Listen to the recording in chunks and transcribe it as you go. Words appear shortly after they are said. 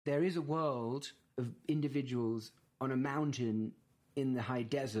There is a world of individuals on a mountain in the high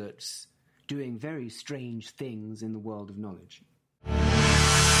deserts doing very strange things in the world of knowledge.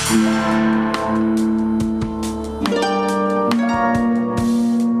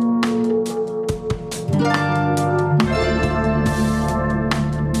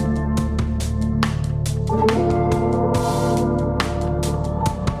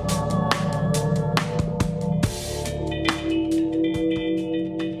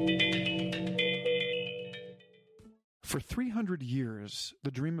 For 300 years,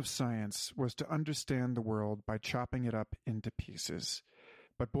 the dream of science was to understand the world by chopping it up into pieces.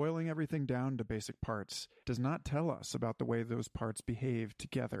 But boiling everything down to basic parts does not tell us about the way those parts behave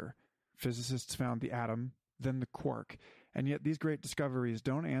together. Physicists found the atom, then the quark, and yet these great discoveries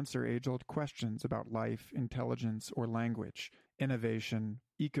don't answer age-old questions about life, intelligence, or language, innovation,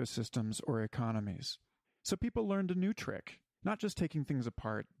 ecosystems, or economies. So people learned a new trick, not just taking things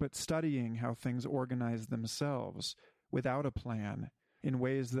apart, but studying how things organize themselves without a plan, in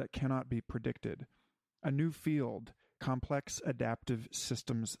ways that cannot be predicted. A new field, complex adaptive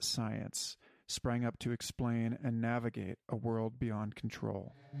systems science, sprang up to explain and navigate a world beyond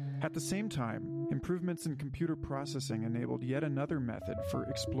control. At the same time, improvements in computer processing enabled yet another method for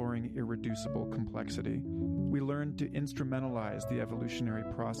exploring irreducible complexity. We learned to instrumentalize the evolutionary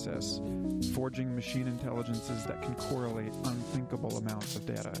process, forging machine intelligences that can correlate unthinkable amounts of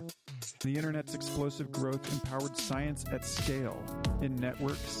data. The internet's explosive growth empowered science at scale, in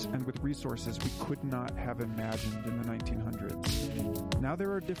networks and with resources we could not have imagined in the 1900s. Now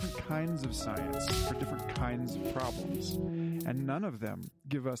there are different kinds of science for different kinds of problems, and none of them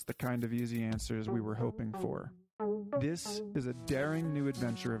give us the kind of easy answers we were hoping for. This is a daring new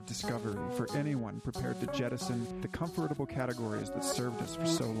adventure of discovery for anyone prepared to jettison the comfortable categories that served us for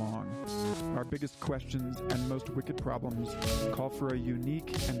so long. Our biggest questions and most wicked problems call for a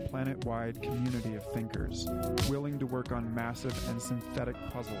unique and planet-wide community of thinkers, willing to work on massive and synthetic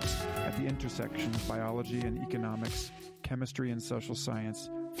puzzles at the intersection of biology and economics, chemistry and social science,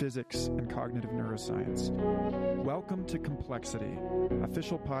 physics, and cognitive neuroscience. Welcome to Complexity,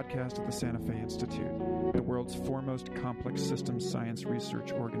 official podcast of the Santa Fe Institute, the world's foremost complex systems science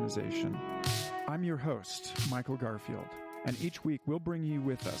research organization. I'm your host, Michael Garfield, and each week we'll bring you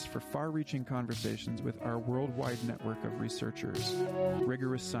with us for far-reaching conversations with our worldwide network of researchers,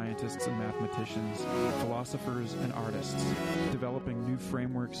 rigorous scientists and mathematicians, philosophers and artists, developing new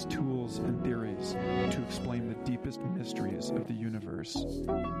frameworks, tools, and theories to explain the deepest mysteries of the universe.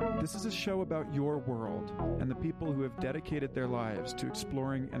 This is a show about your world and the people who have dedicated their lives to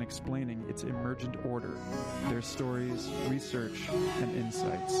exploring and explaining its emergent order, their stories, research, and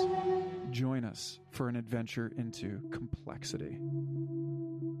insights. Join us for an adventure into complexity.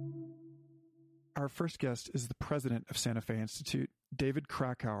 Our first guest is the president of Santa Fe Institute, David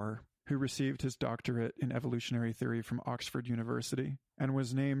Krakauer, who received his doctorate in evolutionary theory from Oxford University and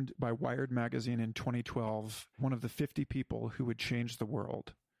was named by Wired magazine in 2012 one of the 50 people who would change the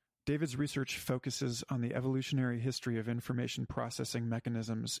world. David's research focuses on the evolutionary history of information processing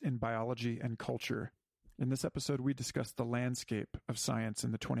mechanisms in biology and culture. In this episode, we discuss the landscape of science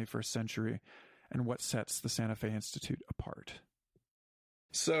in the 21st century and what sets the Santa Fe Institute apart.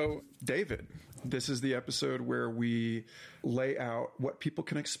 So, David, this is the episode where we lay out what people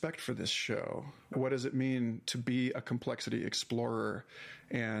can expect for this show. What does it mean to be a complexity explorer,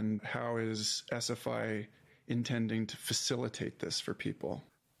 and how is SFI intending to facilitate this for people?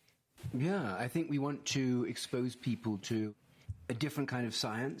 Yeah, I think we want to expose people to a different kind of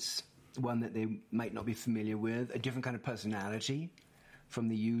science, one that they might not be familiar with, a different kind of personality from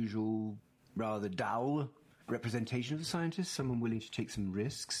the usual rather dull representation of the scientist, someone willing to take some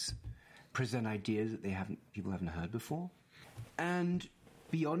risks, present ideas that people haven't heard before, and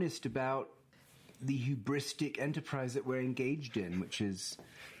be honest about the hubristic enterprise that we're engaged in, which is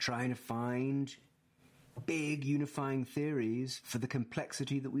trying to find big unifying theories for the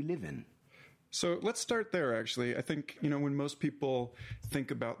complexity that we live in. So let's start there, actually. I think, when most people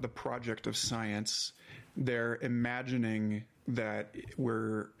think about the project of science, they're imagining that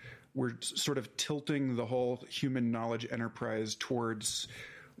we're sort of tilting the whole human knowledge enterprise towards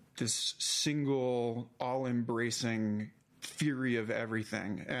this single, all-embracing theory of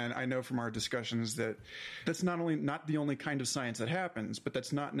everything. And I know from our discussions that that's not the only kind of science that happens, but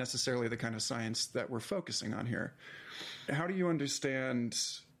that's not necessarily the kind of science that we're focusing on here. How do you understand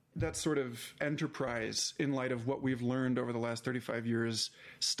that sort of enterprise in light of what we've learned over the last 35 years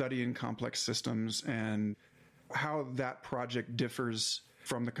studying complex systems, and how that project differs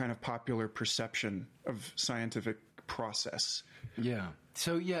from the kind of popular perception of scientific process? Yeah.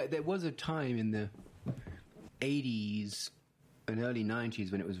 So, there was a time in the 80s in the early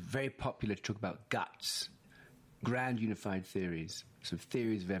 90s when it was very popular to talk about GUTS, grand unified theories, sort of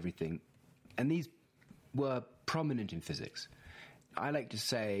theories of everything. And these were prominent in physics. I like to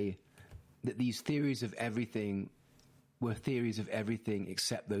say that these theories of everything were theories of everything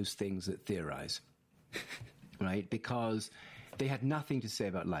except those things that theorize, right? Because they had nothing to say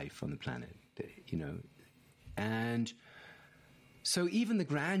about life on the planet, you know. And so even the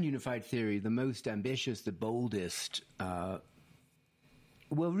grand unified theory, the most ambitious, the boldest,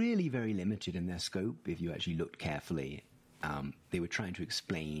 were really very limited in their scope if you actually looked carefully. They were trying to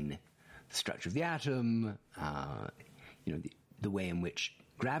explain the structure of the atom, you know, the way in which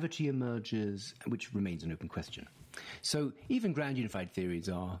gravity emerges, which remains an open question. So even grand unified theories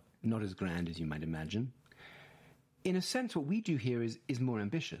are not as grand as you might imagine. In a sense, what we do here is more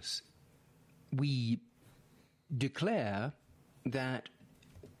ambitious. We declare that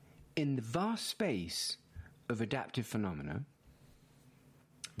in the vast space of adaptive phenomena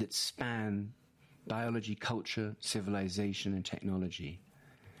that span biology, culture, civilization, and technology,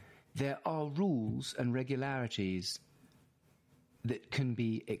 there are rules and regularities that can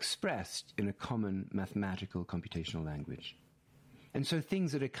be expressed in a common mathematical computational language. And so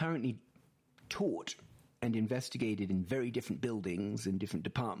things that are currently taught and investigated in very different buildings and different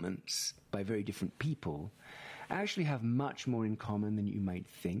departments by very different people actually have much more in common than you might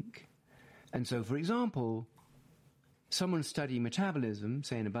think. And so, for example, someone studying metabolism,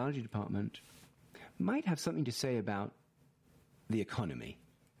 say in a biology department, might have something to say about the economy.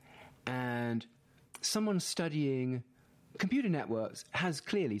 And someone studying computer networks has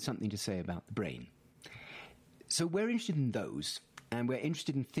clearly something to say about the brain. So we're interested in those, and we're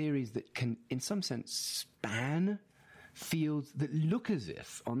interested in theories that can, in some sense, span fields that look as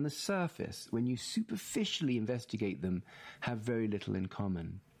if, on the surface, when you superficially investigate them, have very little in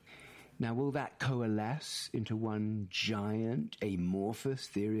common. Now, will that coalesce into one giant, amorphous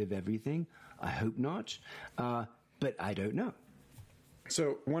theory of everything? I hope not, but I don't know.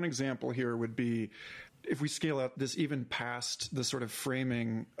 So one example here would be, if we scale out this even past the sort of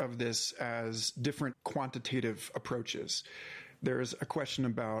framing of this as different quantitative approaches, there's a question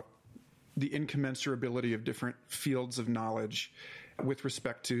about the incommensurability of different fields of knowledge with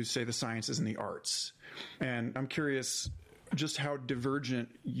respect to, say, the sciences and the arts. And I'm curious just how divergent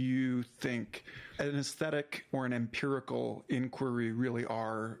you think an aesthetic or an empirical inquiry really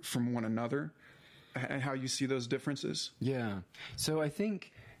are from one another, and how you see those differences. Yeah. So I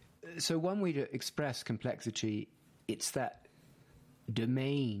think, so one way to express complexity, it's that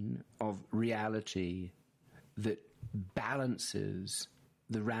domain of reality that balances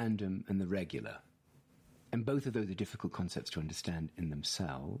the random and the regular. And both of those are difficult concepts to understand in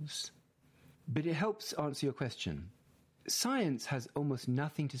themselves. But it helps answer your question. Science has almost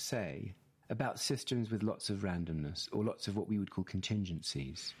nothing to say about systems with lots of randomness or lots of what we would call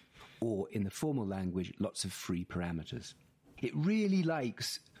contingencies, or in the formal language, lots of free parameters. It really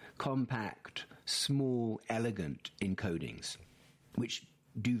likes compact, small, elegant encodings, which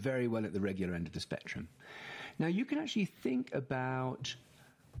do very well at the regular end of the spectrum. Now, you can actually think about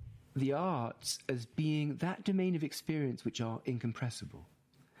the arts as being that domain of experience which are incompressible.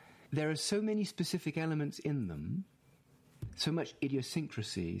 There are so many specific elements in them, so much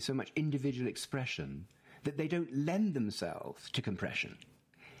idiosyncrasy, so much individual expression, that they don't lend themselves to compression.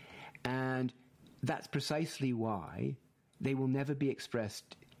 And that's precisely why they will never be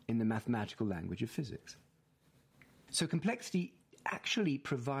expressed in the mathematical language of physics. So complexity actually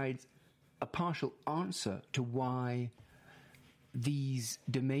provides a partial answer to why these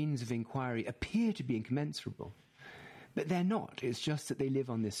domains of inquiry appear to be incommensurable. But they're not. It's just that they live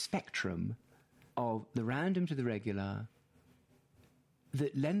on this spectrum of the random to the regular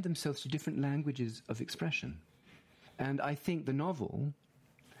that lend themselves to different languages of expression. And I think the novel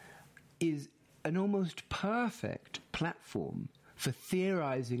is an almost perfect platform for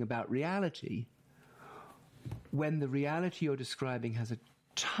theorizing about reality when the reality you're describing has a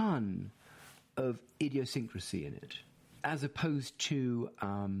ton of idiosyncrasy in it, as opposed to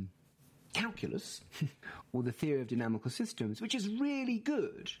calculus or the theory of dynamical systems, which is really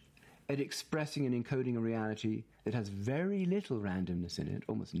good at expressing and encoding a reality that has very little randomness in it,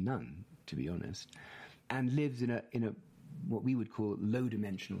 almost none, to be honest, and lives in a what we would call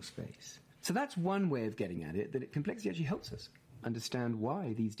low-dimensional space. So that's one way of getting at it, that complexity actually helps us understand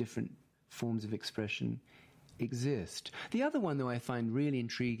why these different forms of expression exist. The other one, though, I find really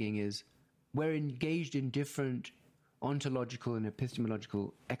intriguing is we're engaged in different ontological and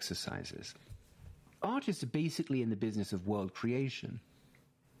epistemological exercises. Artists are basically in the business of world creation,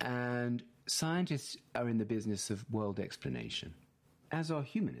 and scientists are in the business of world explanation, as are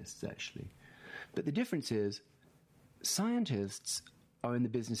humanists, actually. But the difference is scientists are in the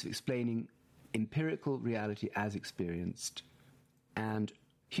business of explaining empirical reality as experienced, and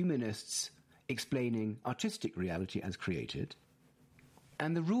humanists explaining artistic reality as created.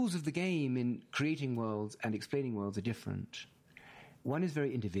 And the rules of the game in creating worlds and explaining worlds are different. One is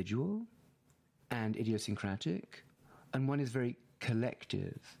very individual and idiosyncratic, and one is very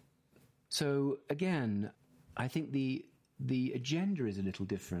collective. So again, I think the agenda is a little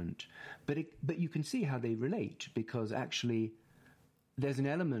different, but you can see how they relate, because actually there's an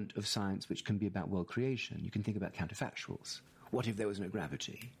element of science which can be about world creation. You can think about counterfactuals. What if there was no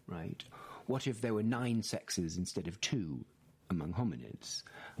gravity, right? What if there were 9 sexes instead of 2 among hominids?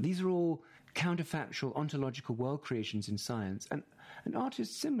 These are all counterfactual, ontological world creations in science. And an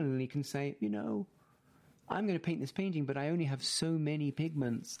artist similarly can say, I'm going to paint this painting, but I only have so many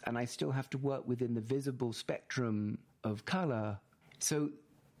pigments, and I still have to work within the visible spectrum of color. So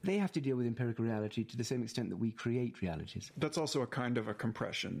they have to deal with empirical reality to the same extent that we create realities. That's also a kind of a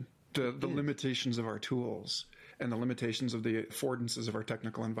compression. The limitations of our tools and the limitations of the affordances of our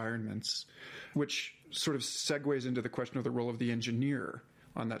technical environments, which sort of segues into the question of the role of the engineer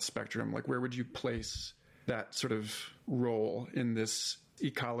on that spectrum. Like, where would you place that sort of role in this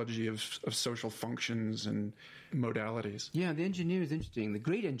ecology of social functions and modalities? Yeah, the engineer is interesting. The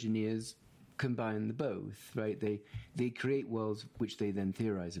great engineers combine the both, right? They create worlds which they then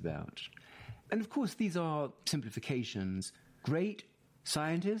theorize about. And of course, these are simplifications. Great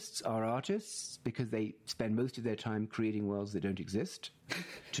scientists are artists because they spend most of their time creating worlds that don't exist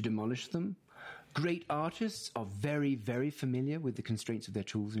to demolish them. Great artists are very, very familiar with the constraints of their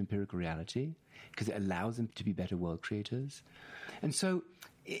tools and empirical reality because it allows them to be better world creators. And so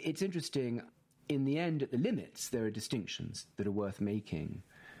it's interesting, in the end, at the limits, there are distinctions that are worth making.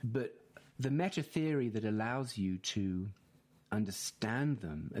 But the meta-theory that allows you to understand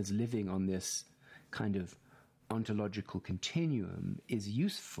them as living on this kind of ontological continuum is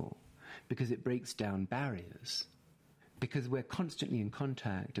useful because it breaks down barriers. Because we're constantly in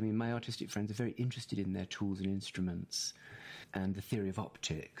contact. I mean, my artistic friends are very interested in their tools and instruments and the theory of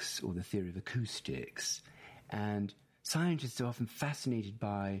optics or the theory of acoustics. And scientists are often fascinated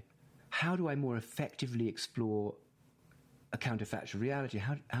by, how do I more effectively explore a counterfactual reality?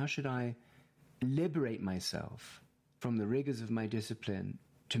 How should I liberate myself from the rigors of my discipline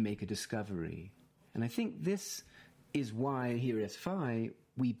to make a discovery? And I think this is why here at SFI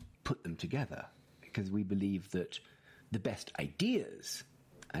we put them together, because we believe that the best ideas,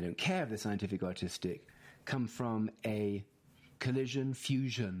 I don't care if they're scientific or artistic, come from a collision,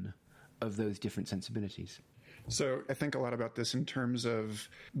 fusion of those different sensibilities. So I think a lot about this in terms of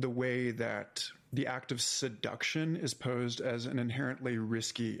the way that the act of seduction is posed as an inherently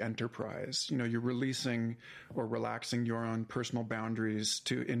risky enterprise. You're releasing or relaxing your own personal boundaries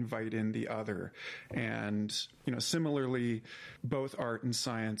to invite in the other. And, similarly, both art and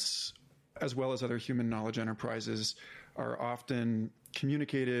science, as well as other human knowledge enterprises, are often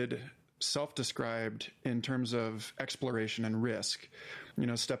communicated, self-described in terms of exploration and risk,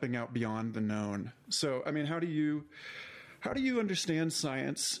 stepping out beyond the known. So, I mean, how do you understand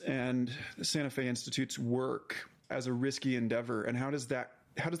science and the Santa Fe Institute's work as a risky endeavor? And how does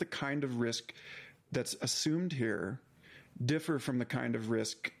the kind of risk that's assumed here differ from the kind of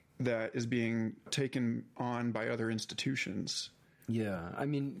risk that is being taken on by other institutions? Yeah,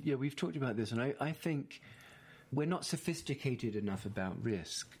 we've talked about this, and I think we're not sophisticated enough about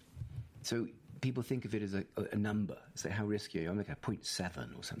risk. So people think of it as a number. It's like, how risky are you? I'm like a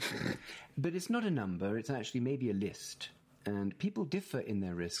 0.7 or something. But it's not a number. It's actually maybe a list. And people differ in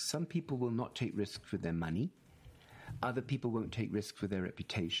their risks. Some people will not take risks with their money. Other people won't take risks with their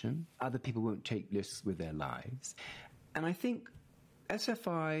reputation. Other people won't take risks with their lives. And I think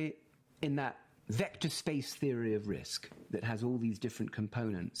SFI, in that vector space theory of risk that has all these different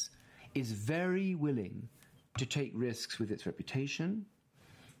components, is very willing to take risks with its reputation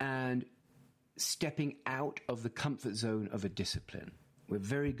and stepping out of the comfort zone of a discipline. We're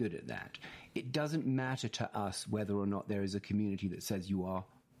very good at that. It doesn't matter to us whether or not there is a community that says you are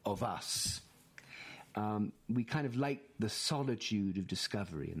of us. We kind of like the solitude of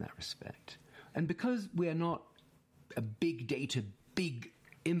discovery in that respect. And because we're not a big data, big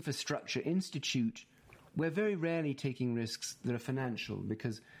infrastructure institute, we're very rarely taking risks that are financial,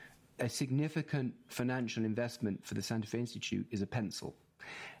 because a significant financial investment for the Santa Fe Institute is a pencil.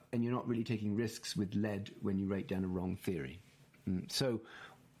 And you're not really taking risks with lead when you write down a wrong theory. So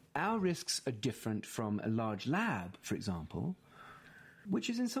our risks are different from a large lab, for example, which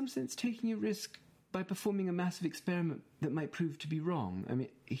is in some sense taking a risk by performing a massive experiment that might prove to be wrong. I mean,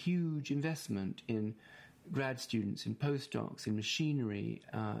 a huge investment in grad students, in postdocs, in machinery,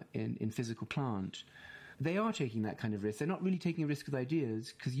 in physical plant. they are taking that kind of risk. They're not really taking a risk with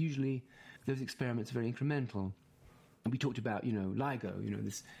ideas, because usually those experiments are very incremental. And we talked about, LIGO,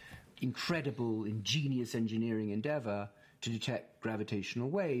 this incredible, ingenious engineering endeavor to detect gravitational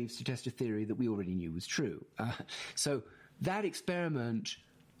waves to test a theory that we already knew was true. So that experiment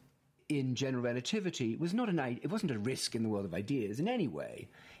in general relativity was it wasn't a risk in the world of ideas in any way.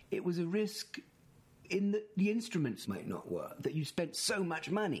 It was a risk in that the instruments might not work, that you spent so much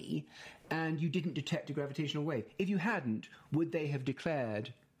money and you didn't detect a gravitational wave. If you hadn't, would they have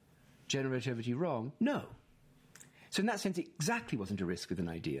declared general relativity wrong? No. So in that sense, it exactly wasn't a risk with an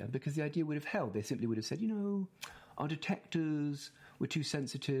idea, because the idea would have held. They simply would have said, our detectors were too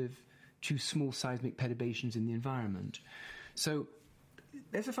sensitive to small seismic perturbations in the environment. So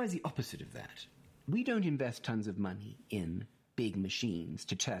SFI is the opposite of that. We don't invest tons of money in big machines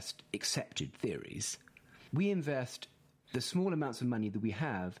to test accepted theories. We invest the small amounts of money that we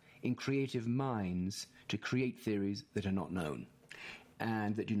have in creative minds to create theories that are not known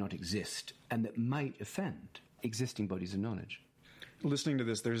and that do not exist and that might offend existing bodies of knowledge. Listening to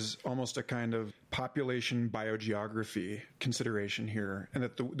this, there's almost a kind of population biogeography consideration here, and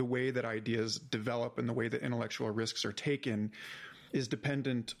that the way that ideas develop and the way that intellectual risks are taken is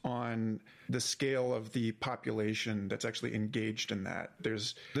dependent on the scale of the population that's actually engaged in that.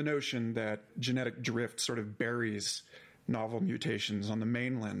 There's the notion that genetic drift sort of buries novel mutations on the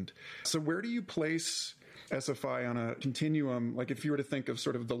mainland. So where do you place SFI on a continuum? Like if you were to think of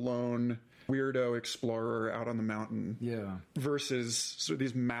sort of the lone weirdo explorer out on the mountain versus sort of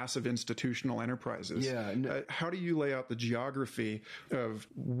these massive institutional enterprises. How do you lay out the geography of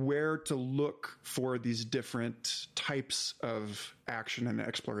where to look for these different types of action and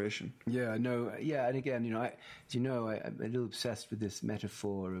exploration? And again, I'm a little obsessed with this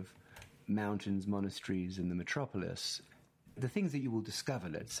metaphor of mountains, monasteries, and the metropolis. The things that you will discover,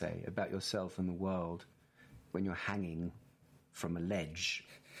 let's say, about yourself and the world when you're hanging from a ledge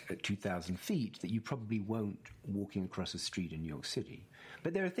at 2,000 feet that you probably won't walking across a street in New York City.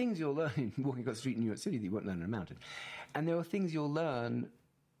 But there are things you'll learn walking across the street in New York City that you won't learn on a mountain. And there are things you'll learn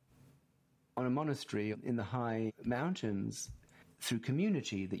on a monastery in the high mountains through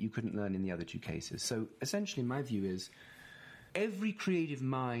community that you couldn't learn in the other two cases. So essentially my view is every creative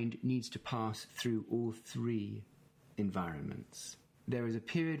mind needs to pass through all three environments. There is a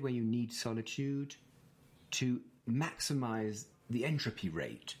period where you need solitude to maximize the entropy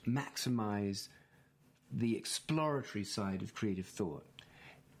rate, maximize the exploratory side of creative thought.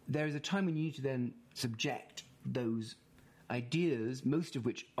 There is a time when you need to then subject those ideas, most of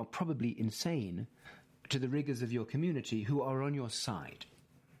which are probably insane, to the rigors of your community who are on your side.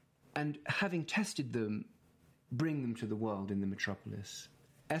 And having tested them, bring them to the world in the metropolis.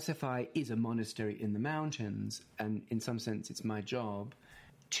 SFI is a monastery in the mountains, and in some sense it's my job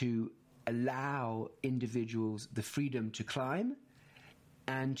to allow individuals the freedom to climb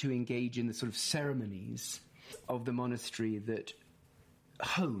and to engage in the sort of ceremonies of the monastery that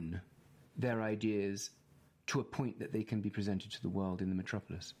hone their ideas to a point that they can be presented to the world in the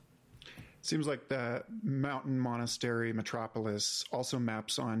metropolis. Seems like the mountain monastery metropolis also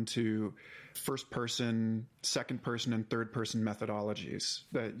maps onto first-person, second-person, and third-person methodologies.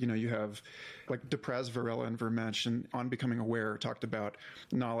 That, you have, like Depraz, Varela, and Vermensch, and On Becoming Aware talked about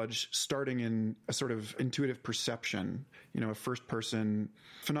knowledge starting in a sort of intuitive perception, a first-person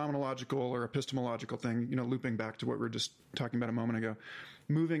phenomenological or epistemological thing, looping back to what we were just talking about a moment ago,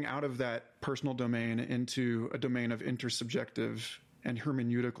 moving out of that personal domain into a domain of intersubjective and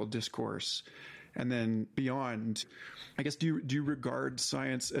hermeneutical discourse, and then beyond. I guess, do you regard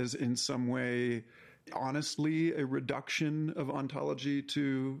science as in some way honestly a reduction of ontology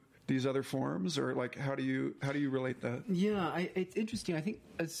to these other forms, or like how do you relate that? It's interesting. I think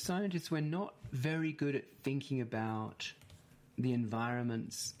as scientists we're not very good at thinking about the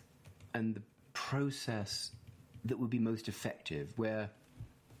environments and the process that would be most effective, where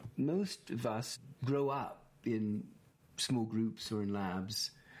most of us grow up in small groups or in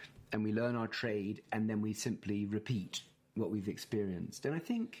labs, and we learn our trade, and then we simply repeat what we've experienced. And I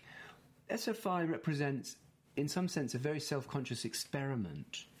think SFI represents, in some sense, a very self-conscious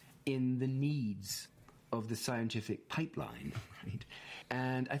experiment in the needs of the scientific pipeline, right?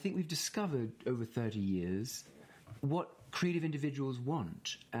 And I think we've discovered over 30 years what creative individuals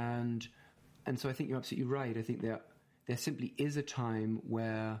want. And so I think you're absolutely right. I think there simply is a time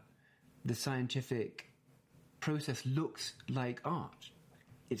where the scientific process looks like art.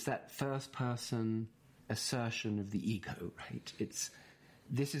 It's that first-person assertion of the ego, right? It's,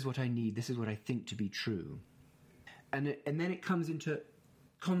 this is what I need, this is what I think to be true. And then it comes into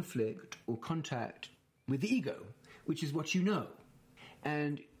conflict or contact with the ego, which is what you know.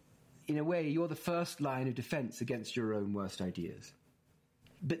 And in a way, you're the first line of defense against your own worst ideas.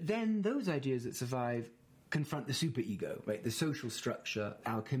 But then those ideas that survive confront the superego, right? The social structure,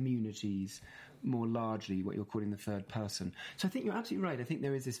 our communities, more largely what you're calling the third person. So I think you're absolutely right. I think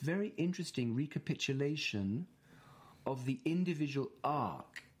there is this very interesting recapitulation of the individual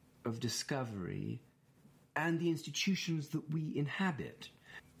arc of discovery and the institutions that we inhabit.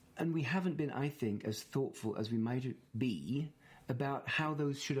 And we haven't been, I think, as thoughtful as we might be about how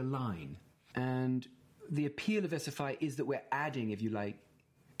those should align. And the appeal of SFI is that we're adding, if you like,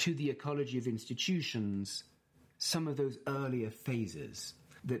 to the ecology of institutions some of those earlier phases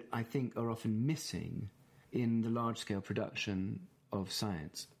that I think are often missing in the large-scale production of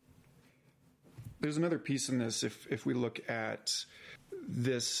science. There's another piece in this, if we look at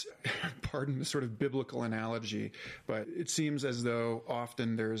this, pardon the sort of biblical analogy, but it seems as though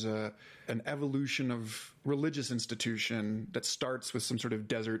often there's an evolution of religious institution that starts with some sort of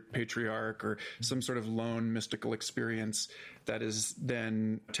desert patriarch or some sort of lone mystical experience that is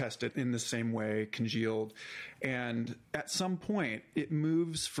then tested in the same way, congealed. And at some point, it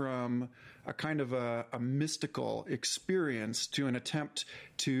moves from a kind of a mystical experience to an attempt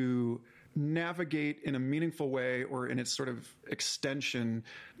to navigate in a meaningful way, or in its sort of extension,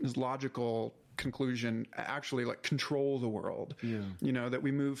 this logical conclusion, actually like control the world. Yeah. You know, that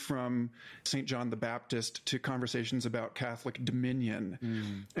we move from St. John the Baptist to conversations about Catholic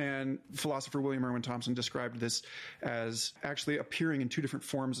dominion. And philosopher William Irwin Thompson described this as actually appearing in two different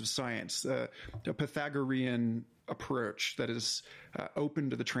forms of science, a Pythagorean approach that is open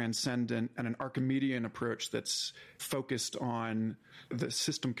to the transcendent, and an Archimedean approach that's focused on the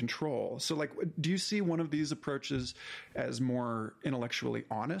system control. So, like, do you see one of these approaches as more intellectually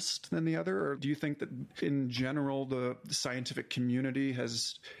honest than the other? Or do you think that in general the scientific community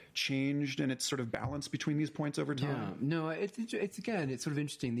has changed in its sort of balance between these points over time? Yeah, no, it's again, it's sort of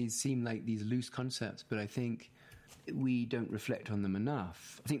interesting. These seem like these loose concepts, but I think we don't reflect on them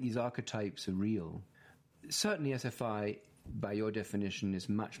enough. I think these archetypes are real. Certainly SFI, by your definition, is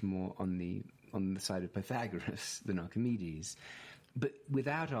much more on the side of Pythagoras than Archimedes. But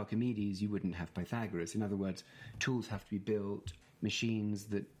without Archimedes, you wouldn't have Pythagoras. In other words, tools have to be built, machines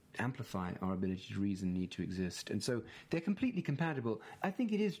that amplify our ability to reason need to exist. And so they're completely compatible. I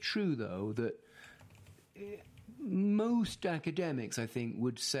think it is true, though, that most academics, I think,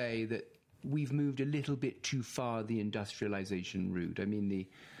 would say that we've moved a little bit too far the industrialization route. I mean,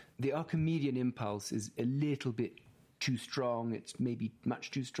 the Archimedean impulse is a little bit too strong. It's maybe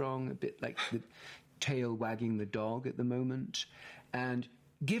much too strong, a bit like the tail wagging the dog at the moment. And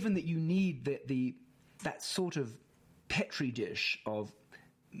given that you need that sort of petri dish of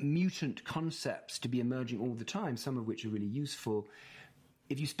mutant concepts to be emerging all the time, some of which are really useful,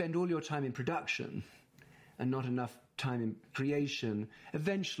 if you spend all your time in production and not enough time in creation,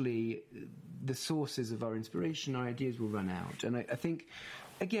 eventually the sources of our inspiration, our ideas will run out. And I think,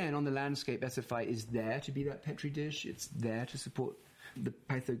 again, on the landscape, SFI is there to be that petri dish. It's there to support the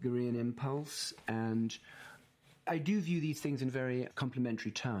Pythagorean impulse. And I do view these things in very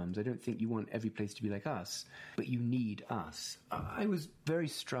complementary terms. I don't think you want every place to be like us, but you need us. I was very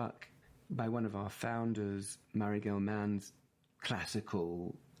struck by one of our founders, Murray Gell-Mann's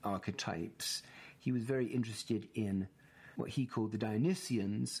classical archetypes. He was very interested in what he called the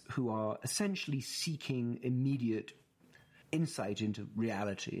Dionysians, who are essentially seeking immediate insight into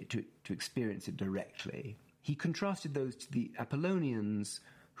reality, to experience it directly. He contrasted those to the Apollonians,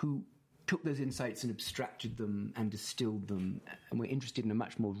 who took those insights and abstracted them and distilled them, and were interested in a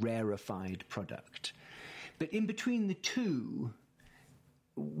much more rarefied product. But in between the two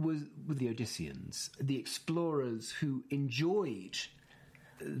were the Odysseans, the explorers who enjoyed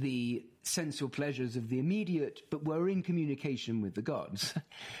the sensual pleasures of the immediate, but were in communication with the gods.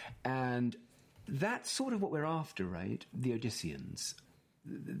 And that's sort of what we're after, right? The Odysseans.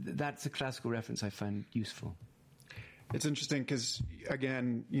 That's a classical reference I find useful. It's interesting because,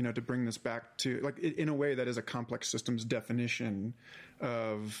 again, you know, to bring this back to, like, in a way that is a complex systems definition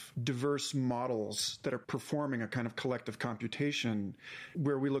of diverse models that are performing a kind of collective computation,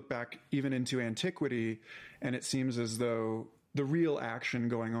 where we look back even into antiquity, and it seems as though the real action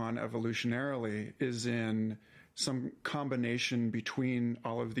going on evolutionarily is in some combination between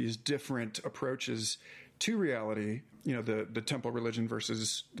all of these different approaches to reality, you know, the temple religion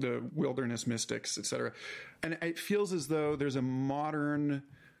versus the wilderness mystics, etc. And it feels as though there's a modern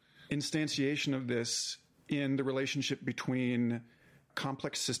instantiation of this in the relationship between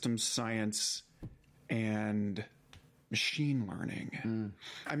complex systems science and machine learning.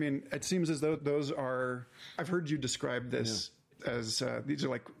 I mean, it seems as though those are, I've heard you describe this as these are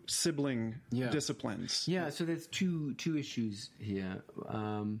like sibling disciplines. Yeah, so there's two issues here.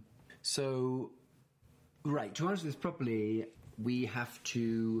 So, right, to answer this properly, we have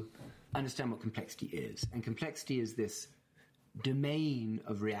to understand what complexity is. And complexity is this domain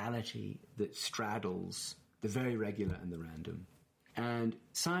of reality that straddles the very regular and the random. And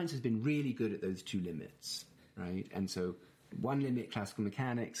science has been really good at those two limits, right? And so one limit, classical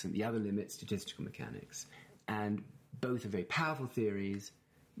mechanics, and the other limit, statistical mechanics. And both are very powerful theories,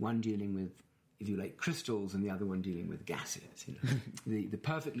 one dealing with, if you like, crystals, and the other one dealing with gases, you know, the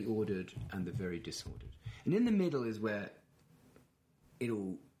perfectly ordered and the very disordered. And in the middle is where it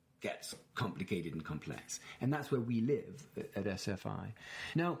all gets complicated and complex. And that's where we live at SFI.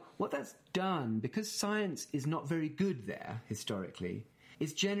 Now, what that's done, because science is not very good there, historically,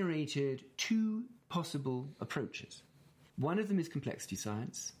 is generated two possible approaches. One of them is complexity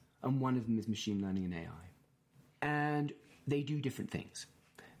science, and one of them is machine learning and AI. And they do different things.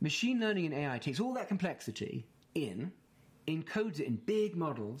 Machine learning and AI takes all that complexity encodes it in big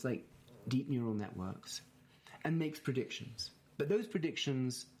models like deep neural networks, and makes predictions. But those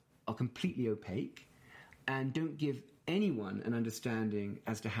predictions are completely opaque and don't give anyone an understanding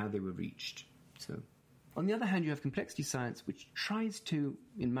as to how they were reached. So, on the other hand, you have complexity science, which tries to,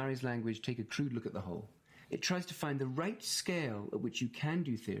 in Murray's language, take a crude look at the whole. It tries to find the right scale at which you can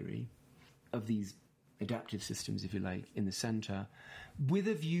do theory of these adaptive systems, if you like, in the center, with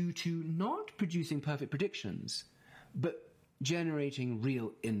a view to not producing perfect predictions, but generating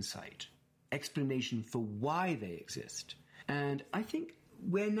real insight, explanation for why they exist. And I think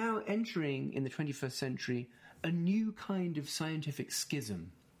we're now entering, in the 21st century, a new kind of scientific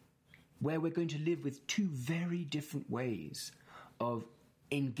schism, where we're going to live with two very different ways of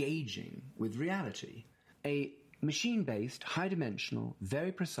engaging with reality. A machine-based, high-dimensional,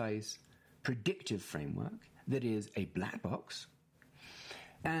 very precise, predictive framework that is a black box,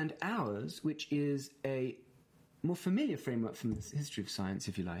 and ours, which is a more familiar framework from the history of science,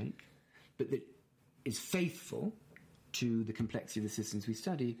 if you like, but that is faithful to the complexity of the systems we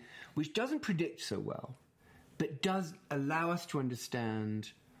study, which doesn't predict so well, but does allow us to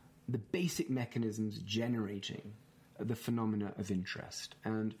understand the basic mechanisms generating the phenomena of interest.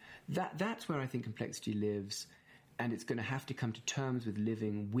 And that's where I think complexity lives, and it's going to have to come to terms with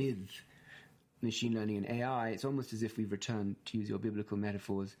living with machine learning and AI. It's almost as if we've returned, to use your biblical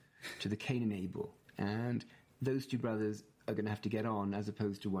metaphors, to the Cain and Abel. And those two brothers are going to have to get on as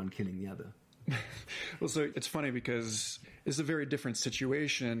opposed to one killing the other. Well, so it's funny because it's a very different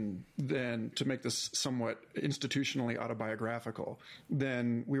situation than, to make this somewhat institutionally autobiographical,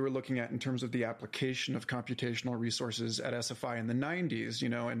 than we were looking at in terms of the application of computational resources at SFI in the 90s, you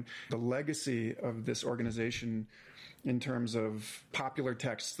know, and the legacy of this organization in terms of popular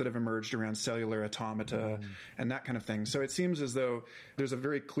texts that have emerged around cellular automata and that kind of thing. So it seems as though there's a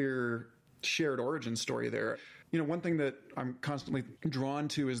very clear shared origin story there. You know, one thing that I'm constantly drawn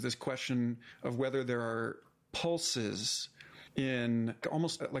to is this question of whether there are pulses in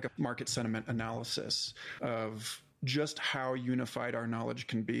almost like a market sentiment analysis of just how unified our knowledge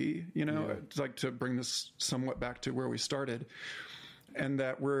can be, you know, It's like to bring this somewhat back to where we started, and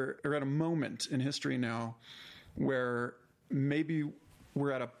that we're at a moment in history now where maybe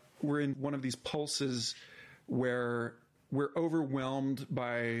we're in one of these pulses where we're overwhelmed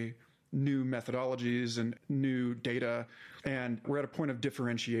by new methodologies and new data, and we're at a point of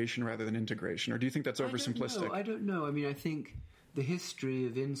differentiation rather than integration? Or do you think that's oversimplistic? I don't know. I mean, I think the history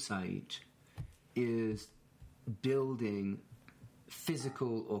of insight is building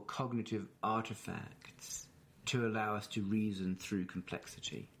physical or cognitive artifacts to allow us to reason through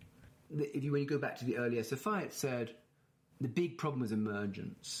complexity. When you go back to the early SFI, it said the big problem was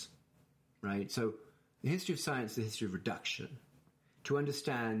emergence, right? So the history of science is the history of reduction. To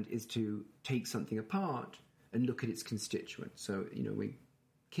understand is to take something apart and look at its constituents. So, you know, we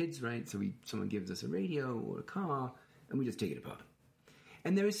kids, right? So someone gives us a radio or a car, and we just take it apart.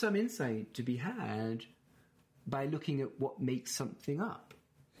 And there is some insight to be had by looking at what makes something up.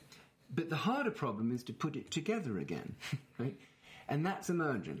 But the harder problem is to put it together again, right? And that's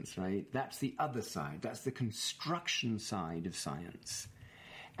emergence, right? That's the other side. That's the construction side of science.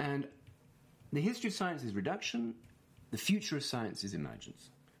 And the history of science is reduction. The future of science is emergence.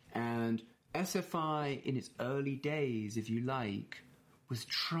 And SFI, in its early days, if you like, was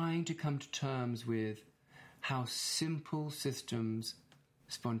trying to come to terms with how simple systems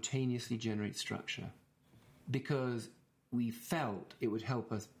spontaneously generate structure, because we felt it would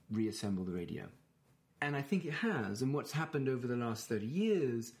help us reassemble the radio. And I think it has. And what's happened over the last 30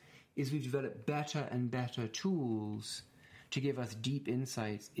 years is we've developed better and better tools to give us deep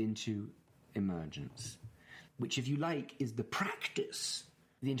insights into emergence, which, if you like, is the practice,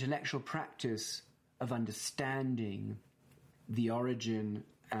 the intellectual practice of understanding the origin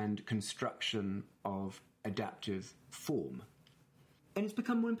and construction of adaptive form. And it's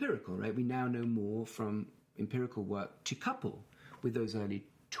become more empirical, right? We now know more from empirical work to couple with those early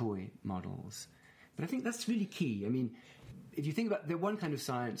toy models. But I think that's really key. I mean, if you think about the one kind of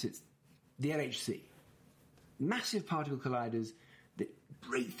science, it's the LHC. Massive particle colliders that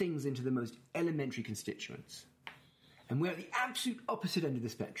break things into the most elementary constituents. And we're at the absolute opposite end of the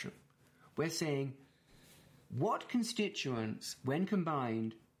spectrum. We're saying what constituents, when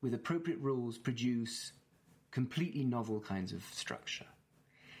combined with appropriate rules, produce completely novel kinds of structure?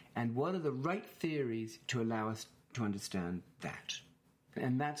 And what are the right theories to allow us to understand that?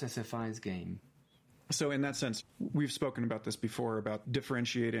 And that's SFI's game. So in that sense, we've spoken about this before, about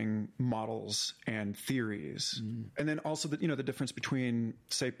differentiating models and theories. And then also the difference between,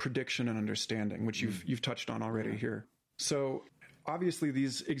 say, prediction and understanding, which you've touched on already here. So obviously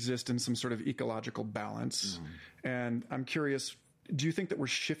these exist in some sort of ecological balance. And I'm curious, do you think that we're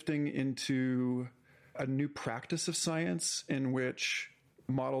shifting into a new practice of science in which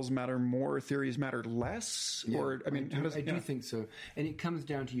models matter more, theories matter less? Yeah, or I do think so. And it comes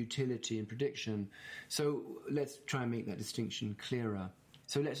down to utility and prediction. So let's try and make that distinction clearer.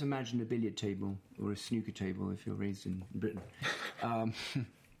 So let's imagine a billiard table or a snooker table if you're raised in Britain.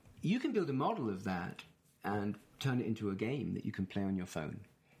 You can build a model of that and turn it into a game that you can play on your phone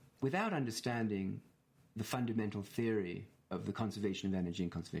without understanding the fundamental theory of the conservation of energy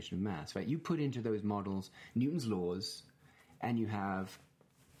and conservation of mass, right? You put into those models Newton's laws, and you have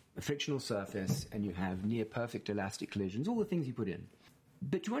a frictional surface, and you have near-perfect elastic collisions, all the things you put in.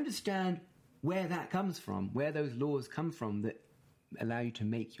 But to understand where that comes from, where those laws come from that allow you to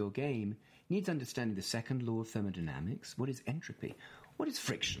make your game, needs understanding the second law of thermodynamics. What is entropy? What is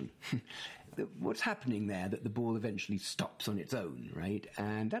friction? What's happening there that the ball eventually stops on its own, right?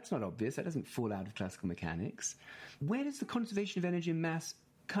 And that's not obvious. That doesn't fall out of classical mechanics. Where does the conservation of energy and mass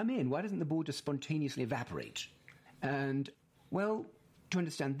come in? Why doesn't the ball just spontaneously evaporate? And, well, to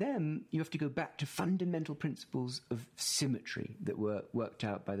understand them, you have to go back to fundamental principles of symmetry that were worked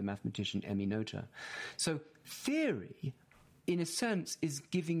out by the mathematician Emmy Noether. So theory, in a sense, is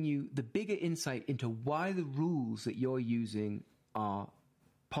giving you the bigger insight into why the rules that you're using are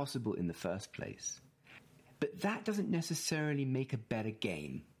possible in the first place. But that doesn't necessarily make a better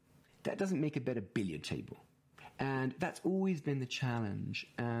game. That doesn't make a better billiard table. And that's always been the challenge.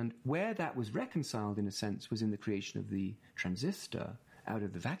 And where that was reconciled, in a sense, was in the creation of the transistor out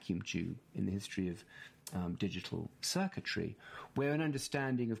of the vacuum tube in the history of digital circuitry, where an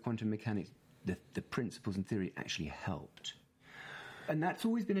understanding of quantum mechanics, the principles and theory, actually helped. And that's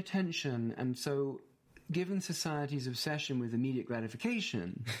always been a tension. And so, given society's obsession with immediate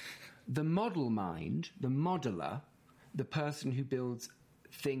gratification, the model mind, the modeler, the person who builds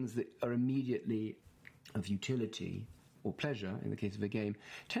things that are immediately of utility or pleasure, in the case of a game,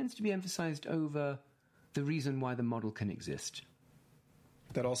 tends to be emphasized over the reason why the model can exist.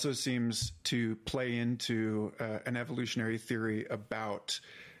 That also seems to play into an evolutionary theory about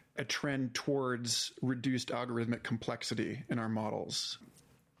a trend towards reduced algorithmic complexity in our models.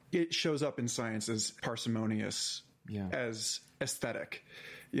 It shows up in science as parsimonious, as aesthetic,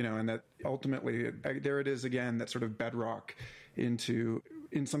 and that ultimately, there it is again, that sort of bedrock into,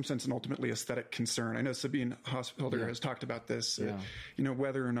 in some sense, an ultimately aesthetic concern. I know Sabine Hosfelder has talked about this,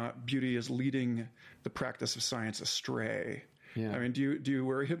 whether or not beauty is leading the practice of science astray. Yeah. I mean, do you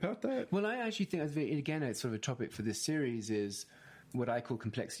worry about that? Well, I actually think, again, it's sort of a topic for this series is what I call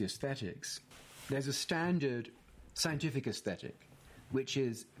complexity aesthetics. There's a standard scientific aesthetic, which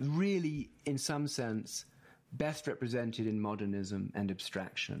is really, in some sense, best represented in modernism and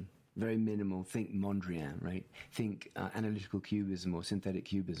abstraction. Very minimal. Think Mondrian, right? Think analytical cubism or synthetic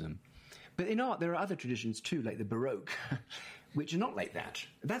cubism. But in art, there are other traditions too, like the Baroque, which are not like that.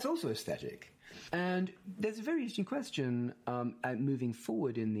 That's also aesthetic. And there's a very interesting question moving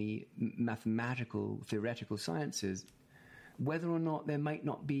forward in the mathematical, theoretical sciences, whether or not there might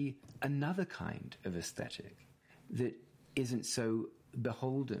not be another kind of aesthetic that isn't so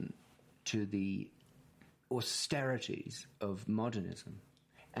beholden to the austerities of modernism.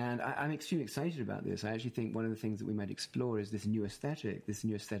 And I'm extremely excited about this. I actually think one of the things that we might explore is this new aesthetic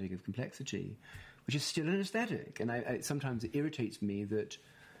of complexity, which is still an aesthetic. And sometimes it irritates me that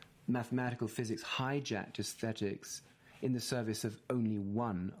mathematical physics hijacked aesthetics in the service of only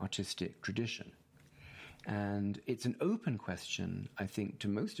one artistic tradition. And it's an open question, I think, to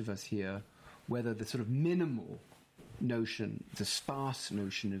most of us here, whether the sort of minimal notion, the sparse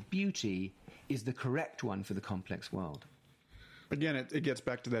notion of beauty, is the correct one for the complex world. Again, it gets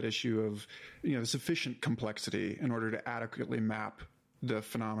back to that issue of sufficient complexity in order to adequately map the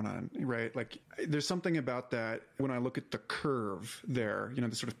phenomenon, right? Like there's something about that when I look at the curve there,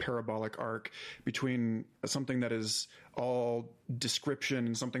 the sort of parabolic arc between something that is all description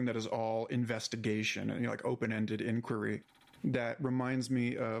and something that is all investigation and like open-ended inquiry. That reminds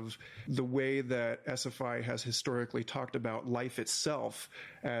me of the way that SFI has historically talked about life itself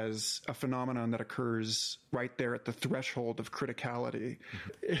as a phenomenon that occurs right there at the threshold of criticality.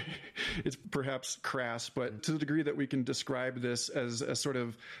 Mm-hmm. It's perhaps crass, but to the degree that we can describe this as a sort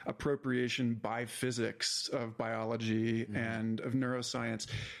of appropriation by physics of biology mm-hmm. and of neuroscience,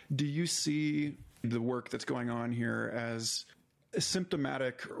 do you see the work that's going on here as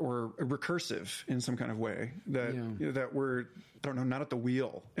symptomatic or recursive in some kind of way that that we're not at the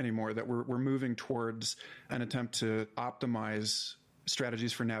wheel anymore, that we're moving towards an attempt to optimize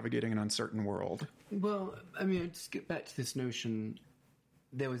strategies for navigating an uncertain world? Well, I mean, just get back to this notion.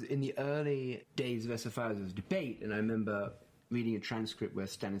 There was, in the early days of SFI, there was a debate, and I remember reading a transcript where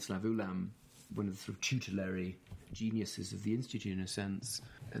Stanislav Ulam, one of the sort of tutelary geniuses of the Institute in a sense,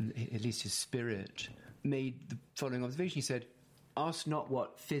 and at least his spirit, made the following observation. He said, "Ask not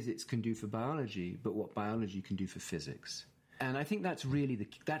what physics can do for biology, but what biology can do for physics." And I think that's really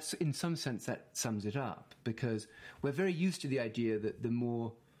that's in some sense that sums it up, because we're very used to the idea that the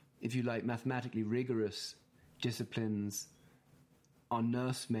more, if you like, mathematically rigorous disciplines are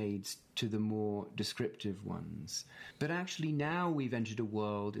nursemaids to the more descriptive ones. But actually now we've entered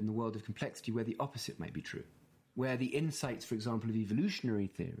in the world of complexity, where the opposite might be true, where the insights, for example, of evolutionary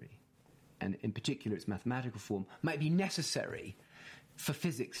theory, and in particular its mathematical form, might be necessary for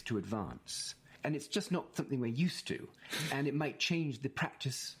physics to advance. And it's just not something we're used to. And it might change the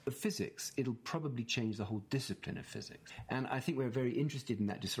practice of physics. It'll probably change the whole discipline of physics. And I think we're very interested in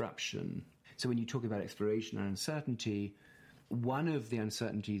that disruption. So when you talk about exploration and uncertainty, one of the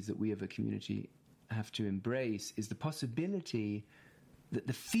uncertainties that we as a community have to embrace is the possibility that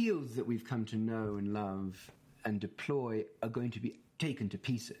the fields that we've come to know and love and deploy are going to be taken to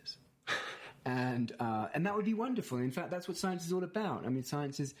pieces. And that would be wonderful. In fact, that's what science is all about. I mean,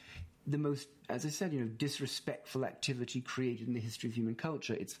 science is the most, as I said, disrespectful activity created in the history of human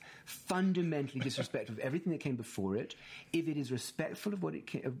culture. It's fundamentally disrespectful of everything that came before it. If it is respectful of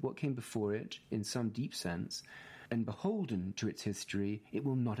what came before it in some deep sense and beholden to its history, it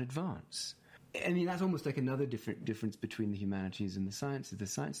will not advance. I mean, that's almost like another difference between the humanities and the sciences. The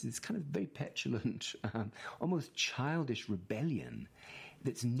sciences is kind of very petulant, almost childish rebellion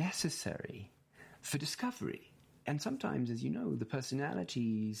that's necessary for discovery. And sometimes, as you know, the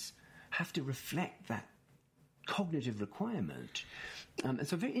personalities have to reflect that cognitive requirement. And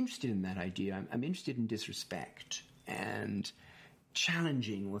so I'm very interested in that idea. I'm interested in disrespect and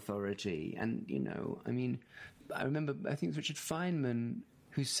challenging authority. And, I remember, I think it was Richard Feynman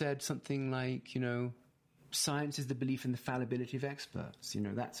who said something like, science is the belief in the fallibility of experts.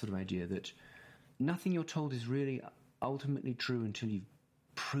 That sort of idea that nothing you're told is really ultimately true until you've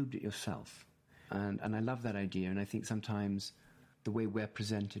proved it yourself. And I love that idea. And I think sometimes the way we're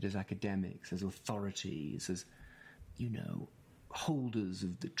presented as academics, as authorities, as, holders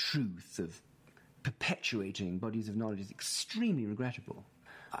of the truth, of perpetuating bodies of knowledge is extremely regrettable.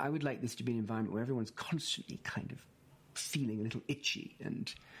 I would like this to be an environment where everyone's constantly kind of feeling a little itchy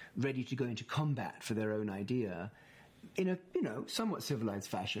and ready to go into combat for their own idea in a, somewhat civilized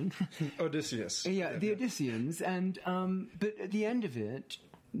fashion. Odysseus. Yeah, the Odysseans. And, but at the end of it,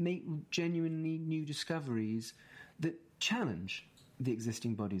 make genuinely new discoveries that challenge the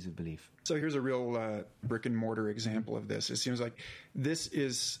existing bodies of belief. So here's a real brick and mortar example of this. It seems like this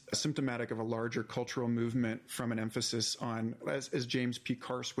is symptomatic of a larger cultural movement from an emphasis on, as James P.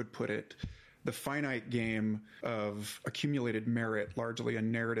 Carse would put it, the finite game of accumulated merit, largely a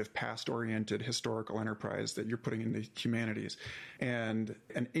narrative past-oriented historical enterprise that you're putting in the humanities, and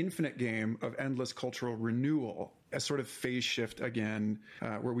an infinite game of endless cultural renewal, a sort of phase shift again,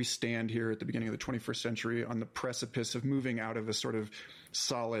 where we stand here at the beginning of the 21st century on the precipice of moving out of a sort of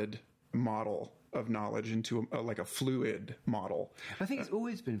solid model of knowledge into a fluid model. I think it's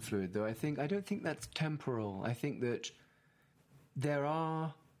always been fluid, though. I don't think that's temporal. I think that there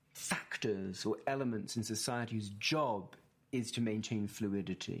are factors or elements in society whose job is to maintain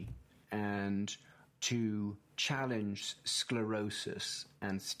fluidity and to challenge sclerosis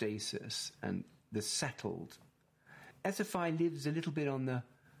and stasis and the settled. SFI lives a little bit on the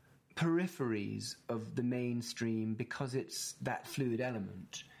peripheries of the mainstream because it's that fluid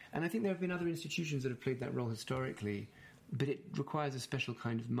element. And I think there have been other institutions that have played that role historically, but it requires a special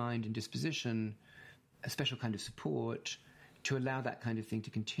kind of mind and disposition, a special kind of support to allow that kind of thing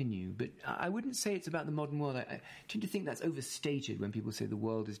to continue. But I wouldn't say it's about the modern world. I tend to think that's overstated when people say the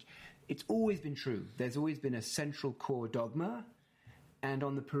world is... It's always been true. There's always been a central core dogma, and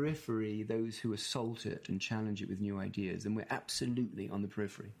on the periphery, those who assault it and challenge it with new ideas. And we're absolutely on the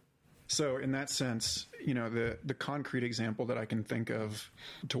periphery. So in that sense, the concrete example that I can think of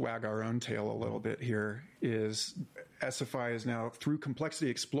to wag our own tail a little bit here is SFI is now, through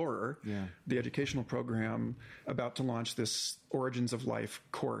Complexity Explorer, the educational program, about to launch this Origins of Life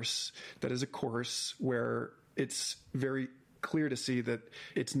course that is a course where it's very clear to see that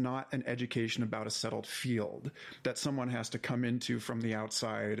it's not an education about a settled field that someone has to come into from the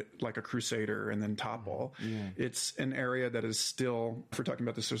outside like a crusader and then topple. It's an area that is still, if we're talking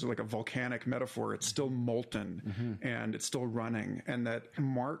about this as like a volcanic metaphor, it's still molten and it's still running, and that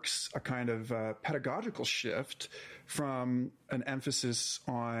marks a kind of pedagogical shift from an emphasis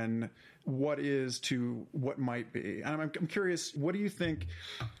on what is to what might be. And I'm curious, what do you think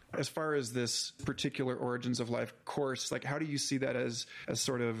as far as this particular Origins of Life course, like how do you see that as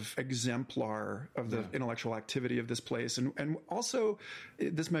sort of exemplar of the intellectual activity of this place? And also,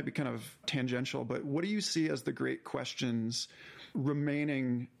 this might be kind of tangential, but what do you see as the great questions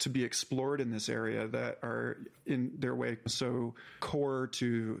remaining to be explored in this area that are in their way so core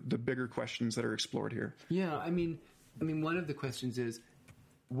to the bigger questions that are explored here? Yeah, I mean, one of the questions is,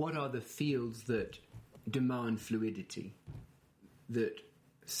 what are the fields that demand fluidity, that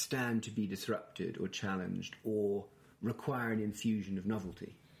stand to be disrupted or challenged or require an infusion of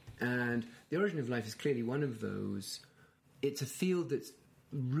novelty? And the Origin of Life is clearly one of those. It's a field that's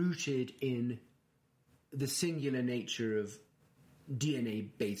rooted in the singular nature of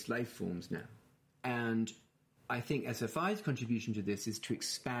DNA-based life forms now. And I think SFI's contribution to this is to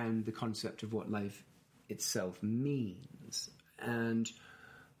expand the concept of what life itself means. And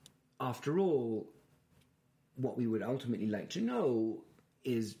after all, what we would ultimately like to know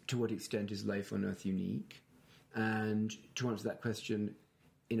is to what extent is life on Earth unique? And to answer that question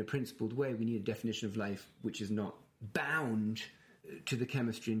in a principled way, we need a definition of life which is not bound to the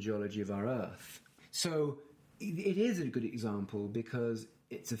chemistry and geology of our Earth. So it is a good example because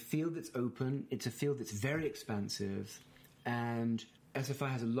it's a field that's open, it's a field that's very expansive, and SFI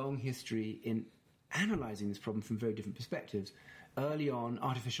has a long history in analyzing this problem from very different perspectives. Early on,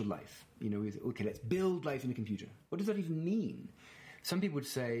 artificial life. Okay, let's build life in a computer. What does that even mean? Some people would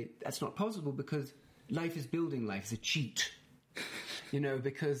say that's not possible because life is building life. It's a cheat.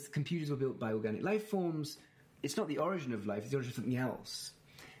 Because computers were built by organic life forms. It's not the origin of life, it's the origin of something else.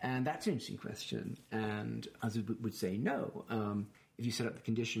 And that's an interesting question. And others would say no. If you set up the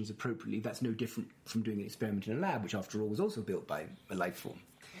conditions appropriately, that's no different from doing an experiment in a lab, which after all was also built by a life form.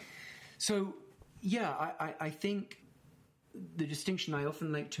 So, I think the distinction I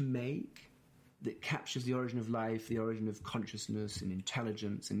often like to make that captures the origin of life, the origin of consciousness and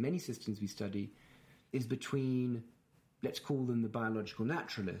intelligence in many systems we study, is between, let's call them the biological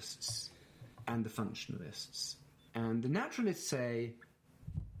naturalists and the functionalists. And the naturalists say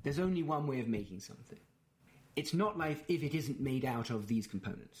there's only one way of making something. It's not life if it isn't made out of these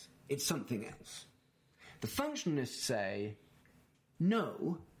components. It's something else. The functionalists say,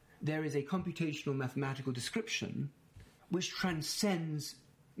 no, there is a computational mathematical description which transcends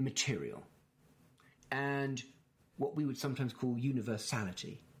material and what we would sometimes call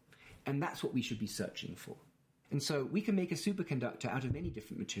universality. And that's what we should be searching for. And so we can make a superconductor out of many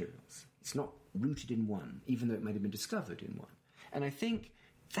different materials. It's not rooted in one, even though it might have been discovered in one. And I think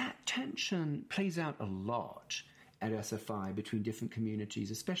that tension plays out a lot at SFI between different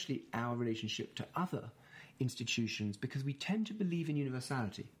communities, especially our relationship to other institutions, because we tend to believe in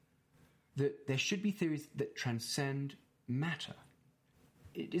universality, that there should be theories that transcend matter.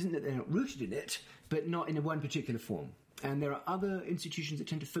 It isn't that they're not rooted in it, but not in one particular form. And there are other institutions that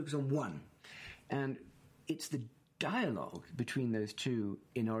tend to focus on one. And it's the dialogue between those two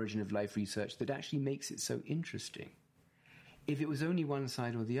in Origin of Life research that actually makes it so interesting. If it was only one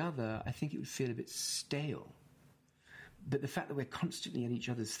side or the other, I think it would feel a bit stale. But the fact that we're constantly at each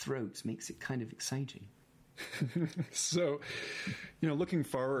other's throats makes it kind of exciting. So, looking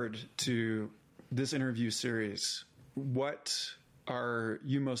forward to this interview series, what are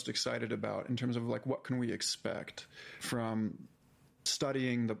you most excited about in terms of what can we expect from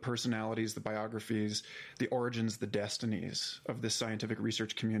studying the personalities, the biographies, the origins, the destinies of this scientific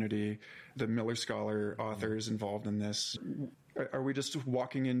research community, the Miller Scholar authors involved in this? Are we just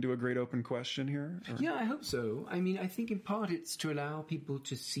walking into a great open question here? Or? Yeah, I hope so. I mean, I think in part it's to allow people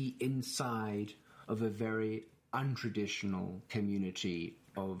to see inside of a very untraditional community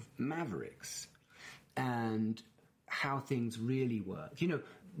of mavericks and how things really work.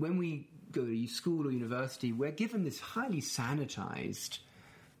 When we go to school or university, we're given this highly sanitized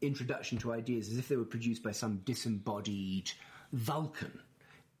introduction to ideas as if they were produced by some disembodied Vulcan.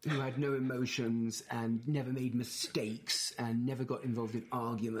 who had no emotions and never made mistakes and never got involved in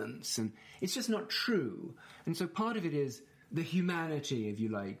arguments. And it's just not true. And so part of it is the humanity, if you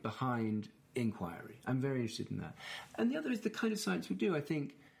like, behind inquiry. I'm very interested in that. And the other is the kind of science we do. I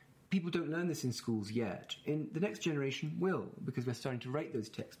think people don't learn this in schools yet. In the next generation will, because we're starting to write those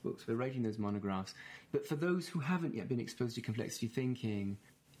textbooks, we're writing those monographs. But for those who haven't yet been exposed to complexity thinking,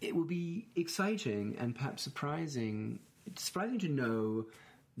 it will be exciting and perhaps surprising. It's surprising to know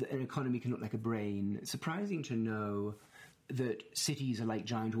that an economy can look like a brain. It's surprising to know that cities are like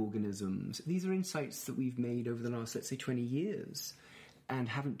giant organisms. These are insights that we've made over the last, let's say, 20 years and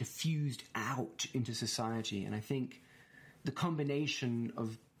haven't diffused out into society. And I think the combination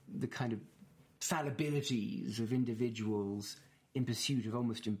of the kind of fallibilities of individuals in pursuit of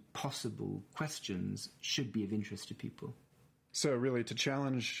almost impossible questions should be of interest to people. So really to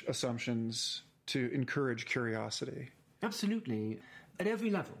challenge assumptions, to encourage curiosity. Absolutely. At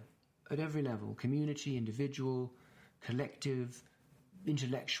every level, community, individual, collective,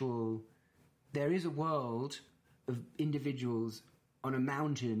 intellectual, there is a world of individuals on a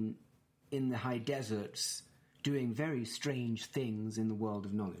mountain in the high deserts doing very strange things in the world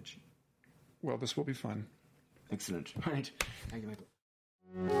of knowledge. Well, this will be fun. Excellent. Right. Thank you, Michael.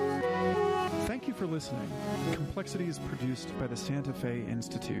 Thank you for listening. Complexity is produced by the Santa Fe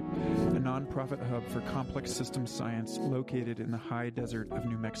Institute, a nonprofit hub for complex systems science located in the high desert of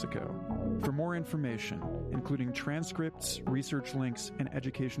New Mexico. For more information, including transcripts, research links, and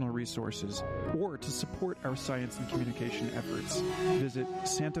educational resources, or to support our science and communication efforts, visit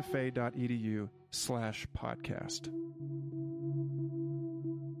santafe.edu/podcast.